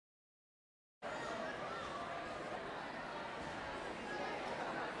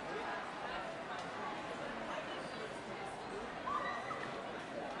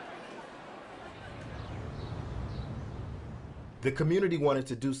The community wanted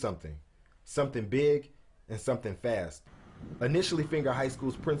to do something big and something fast. Initially, Fenger High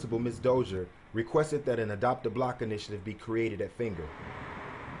School's principal, Ms. Dozier, requested that an Adopt a Block initiative be created at Fenger.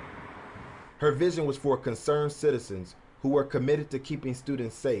 Her vision was for concerned citizens who were committed to keeping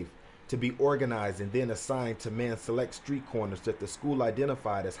students safe to be organized and then assigned to man select street corners that the school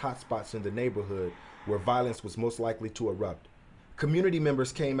identified as hotspots in the neighborhood where violence was most likely to erupt. Community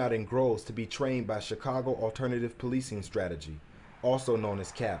members came out in droves to be trained by Chicago Alternative Policing Strategy, also known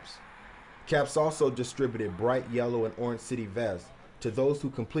as CAPS. CAPS also distributed bright yellow and orange city vests to those who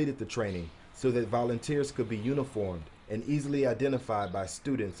completed the training so that volunteers could be uniformed and easily identified by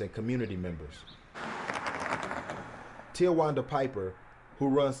students and community members. Tiawanda Piper, who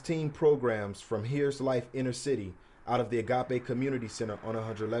runs teen programs from Here's Life Inner City out of the Agape Community Center on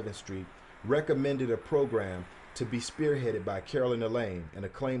 111th Street, recommended a program to be spearheaded by Carolyn Elaine, an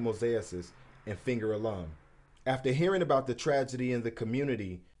acclaimed mosaicist and Fenger alum. After hearing about the tragedy in the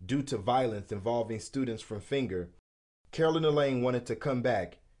community due to violence involving students from Fenger, Carolyn Elaine wanted to come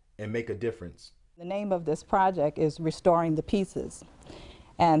back and make a difference. The name of this project is Restoring the Pieces,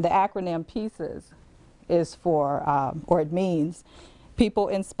 and the acronym PIECES is for, or it means people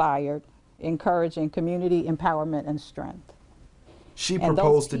inspired, encouraging community empowerment and strength. She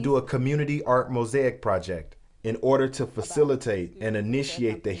proposed to do a community art mosaic project in order to facilitate and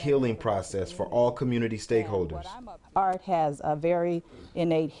initiate the healing process for all community stakeholders. Art has a very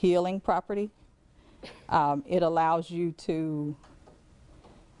innate healing property. It allows you to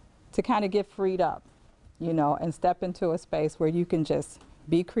kind of get freed up, you know, and step into a space where you can just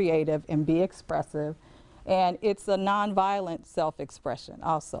be creative and be expressive. And it's a nonviolent self-expression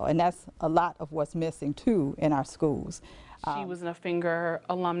also, and that's a lot of what's missing too in our schools. She was a Fenger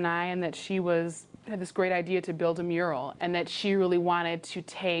alumni, and that she had this great idea to build a mural, and that she really wanted to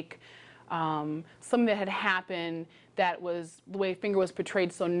take something that had happened that was the way Fenger was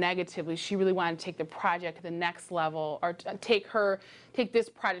portrayed so negatively. She really wanted to take the project to the next level, or take this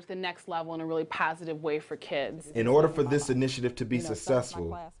project to the next level in a really positive way for kids. In order for this initiative to be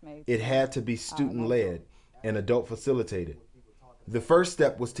successful, it had to be student-led and adult-facilitated. The first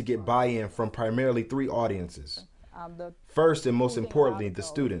step was to get buy-in from primarily 3 audiences. First and most importantly, the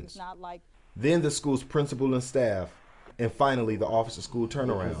students, then the school's principal and staff, and finally the Office of School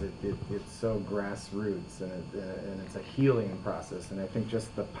Turnaround. It's so grassroots, and it's a healing process, and I think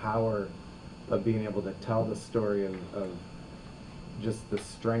just the power of being able to tell the story of just the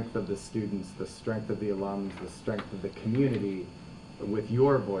strength of the students, the strength of the alums, the strength of the community with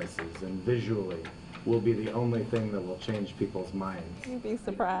your voices and visually will be the only thing that will change people's minds. You'd be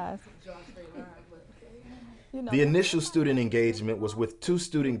surprised. The initial student engagement was with 2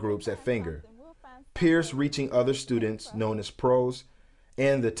 student groups at Fenger, Peers Reaching Other Students, known as PROS,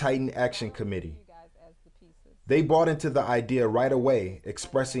 and the Titan Action Committee. They bought into the idea right away,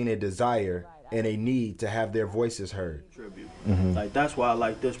 expressing a desire and a need to have their voices heard. Like, that's why I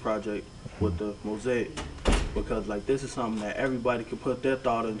like this project with the mosaic, because like this is something that everybody can put their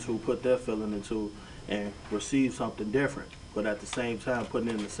thought into, put their feeling into, and receive something different, but at the same time putting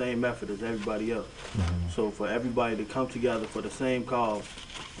in the same effort as everybody else. So for everybody to come together for the same cause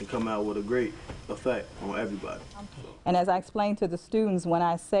and come out with a great effect on everybody. And as I explained to the students, when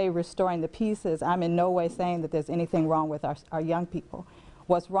I say restoring the pieces, I'm in no way saying that there's anything wrong with our young people.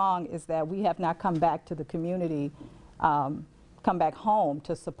 What's wrong is that we have not come back to the community, come back home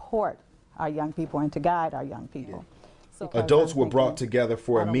to support our young people and to guide our young people. Adults were brought together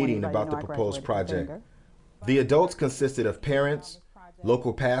for a meeting about the proposed project. The adults consisted of parents,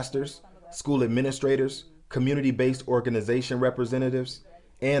 local pastors, school administrators, community-based organization representatives,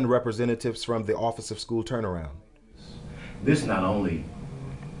 and representatives from the Office of School Turnaround. This not only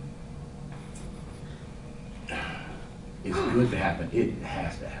is good to happen, it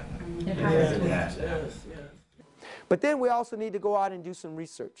has to happen. It has to happen. But then we also need to go out and do some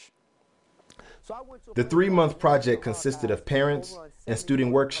research. The 3-month project consisted of parents and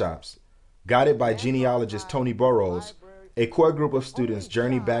student workshops. Guided by genealogist Tony Burroughs, a core group of students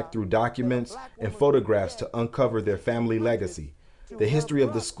journeyed back through documents and photographs to uncover their family legacy, the history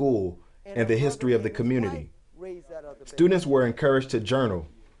of the school, and the history of the community. Students were encouraged to journal,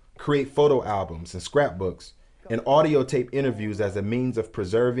 create photo albums and scrapbooks, and audio tape interviews as a means of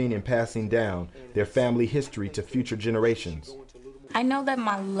preserving and passing down their family history to future generations. I know that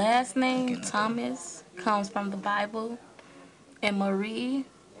my last name, Thomas, comes from the Bible, and Marie,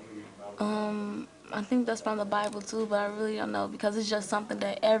 I think that's from the Bible too, but I really don't know because it's just something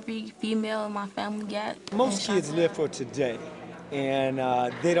that every female in my family gets. Most kids live for today, and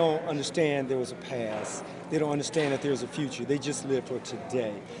they don't understand there was a past. They don't understand that there's a future. They just live for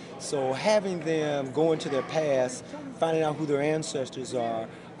today. So having them go into their past, finding out who their ancestors are,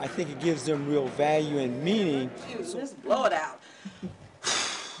 I think it gives them real value and meaning. Let's blow it out.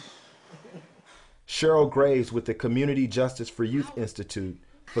 Cheryl Graves with the Community Justice for Youth Institute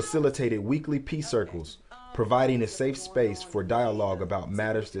facilitated weekly peace circles, providing a safe space for dialogue about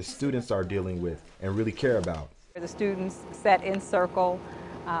matters that students are dealing with and really care about. The students sat in circle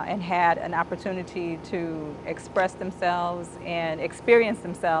and had an opportunity to express themselves and experience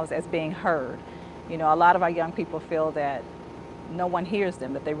themselves as being heard. You know, a lot of our young people feel that no one hears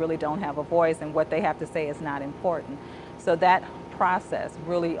them, that they really don't have a voice and what they have to say is not important. So that process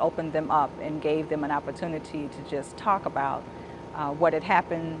really opened them up and gave them an opportunity to just talk about what had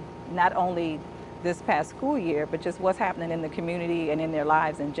happened, not only this past school year, but just what's happening in the community and in their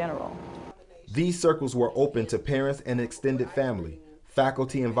lives in general. These circles were open to parents and extended family,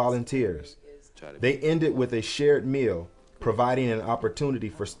 faculty and volunteers. They ended with a shared meal, providing an opportunity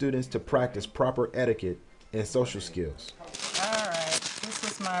for students to practice proper etiquette and social skills. All right, this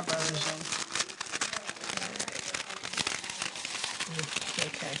is my version.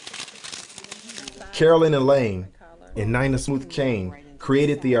 Okay. Carolyn Elaine and Nina Smooth-Kane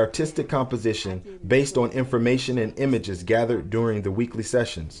created the artistic composition based on information and images gathered during the weekly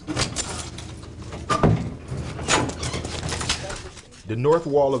sessions. The north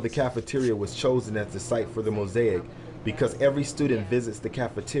wall of the cafeteria was chosen as the site for the mosaic because every student visits the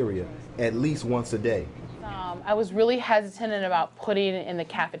cafeteria at least once a day. I was really hesitant about putting it in the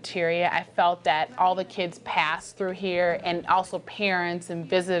cafeteria. I felt that all the kids pass through here, and also parents and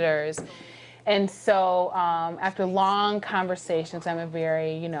visitors. And so after long conversations, I'm a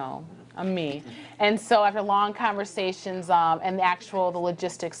very, I'm me. And so after long conversations and the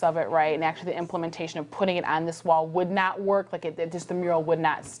logistics of it, right, and actually the implementation of putting it on this wall would not work, like just the mural would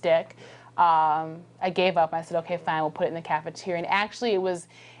not stick. I gave up. I said, okay, fine, we'll put it in the cafeteria. And actually it was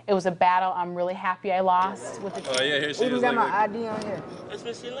a battle I'm really happy I lost with the kids. Oh yeah, here she is. Got my ID on here. That's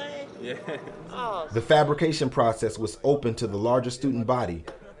Miss Elaine? Yeah. Oh. The fabrication process was open to the larger student body,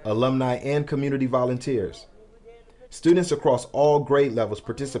 alumni and community volunteers. Students across all grade levels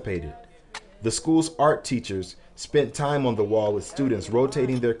participated. The school's art teachers spent time on the wall with students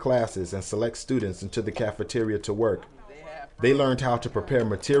rotating their classes and select students into the cafeteria to work. They learned how to prepare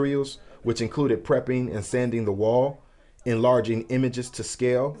materials, which included prepping and sanding the wall, enlarging images to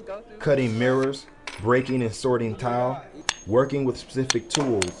scale, cutting mirrors, breaking and sorting tile, working with specific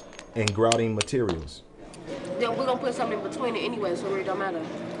tools, and grouting materials. Then we're going to put something in between it anyway, so it don't matter.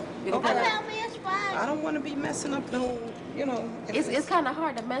 I don't want to be messing up no, It's kind of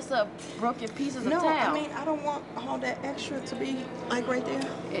hard to mess up broken pieces of tile. No, I mean, I don't want all that extra to be like right there.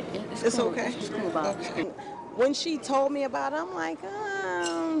 It's cool. okay. It's cool about okay. When she told me about it, I'm like,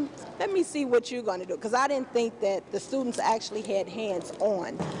 let me see what you're going to do. Because I didn't think that the students actually had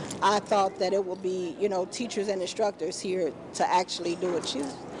hands-on. I thought that it would be, teachers and instructors here to actually do it.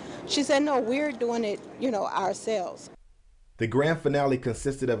 She said, no, we're doing it, ourselves. The grand finale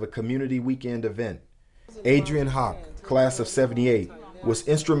consisted of a community weekend event. Adrian Hawk, class of '78, was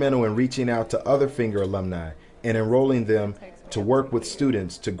instrumental in reaching out to other Fenger alumni and enrolling them to work with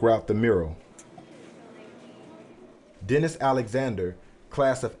students to grout the mural. Dennis Alexander,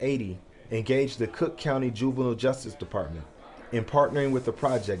 class of '80, engaged the Cook County Juvenile Justice Department in partnering with the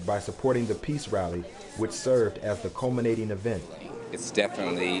project by supporting the Peace Rally, which served as the culminating event. It's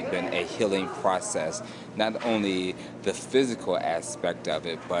definitely been a healing process, not only the physical aspect of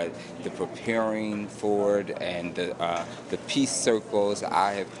it, but the preparing for it and the peace circles.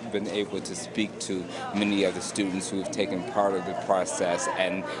 I have been able to speak to many of the students who have taken part of the process,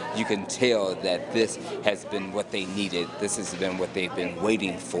 and you can tell that this has been what they needed. This has been what they've been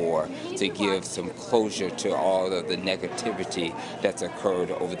waiting for, to give some closure to all of the negativity that's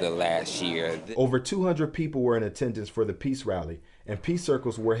occurred over the last year. Over 200 people were in attendance for the Peace Rally, and peace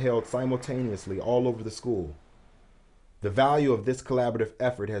circles were held simultaneously all over the school. The value of this collaborative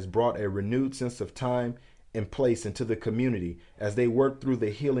effort has brought a renewed sense of time and place into the community as they work through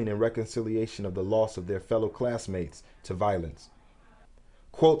the healing and reconciliation of the loss of their fellow classmates to violence.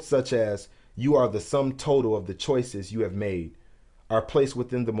 Quotes such as, "You are the sum total of the choices you have made," are placed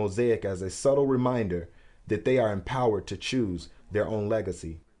within the mosaic as a subtle reminder that they are empowered to choose their own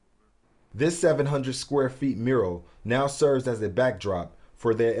legacy. This 700 square feet mural now serves as a backdrop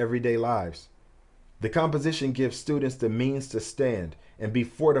for their everyday lives. The composition gives students the means to stand and be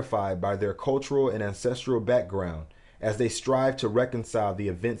fortified by their cultural and ancestral background as they strive to reconcile the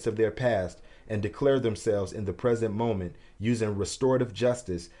events of their past and declare themselves in the present moment using restorative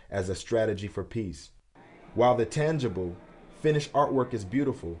justice as a strategy for peace. While the tangible, finished artwork is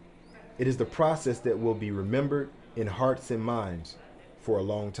beautiful, it is the process that will be remembered in hearts and minds for a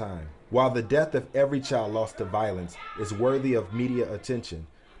long time. While the death of every child lost to violence is worthy of media attention,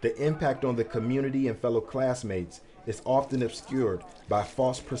 the impact on the community and fellow classmates is often obscured by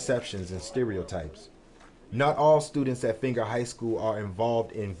false perceptions and stereotypes. Not all students at Fenger High School are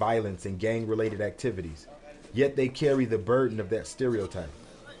involved in violence and gang-related activities, yet they carry the burden of that stereotype.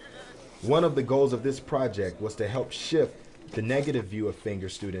 One of the goals of this project was to help shift the negative view of Fenger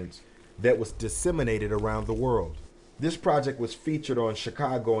students that was disseminated around the world. This project was featured on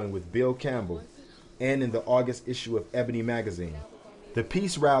Chicagoing with Bill Campbell and in the August issue of Ebony magazine. The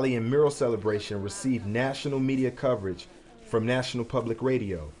Peace Rally and Mural Celebration received national media coverage from National Public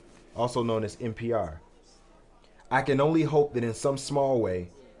Radio, also known as NPR. I can only hope that in some small way,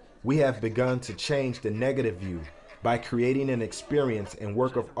 we have begun to change the negative view by creating an experience and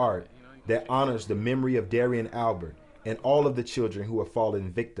work of art that honors the memory of Darian Albert and all of the children who have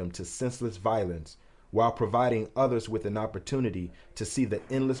fallen victim to senseless violence, while providing others with an opportunity to see the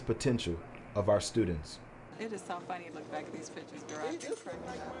endless potential of our students. It is so funny to look back at these pictures, girl.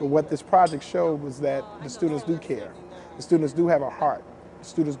 But what this project showed was that the students do care. The students do have a heart. The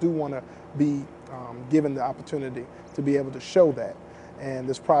students do want to be given the opportunity to be able to show that. And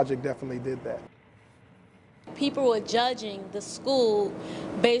this project definitely did that. People were judging the school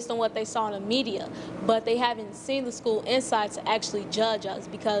based on what they saw in the media, but they haven't seen the school inside to actually judge us,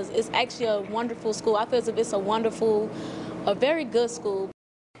 because it's actually a wonderful school. I feel as if it's a very good school.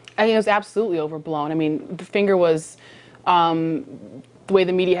 I think it was absolutely overblown. I mean, the Fenger was, the way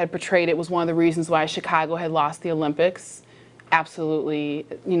the media had portrayed it was one of the reasons why Chicago had lost the Olympics. Absolutely,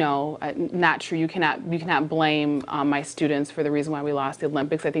 you know, not true. You cannot blame my students for the reason why we lost the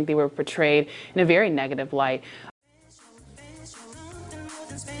Olympics. I think they were portrayed in a very negative light.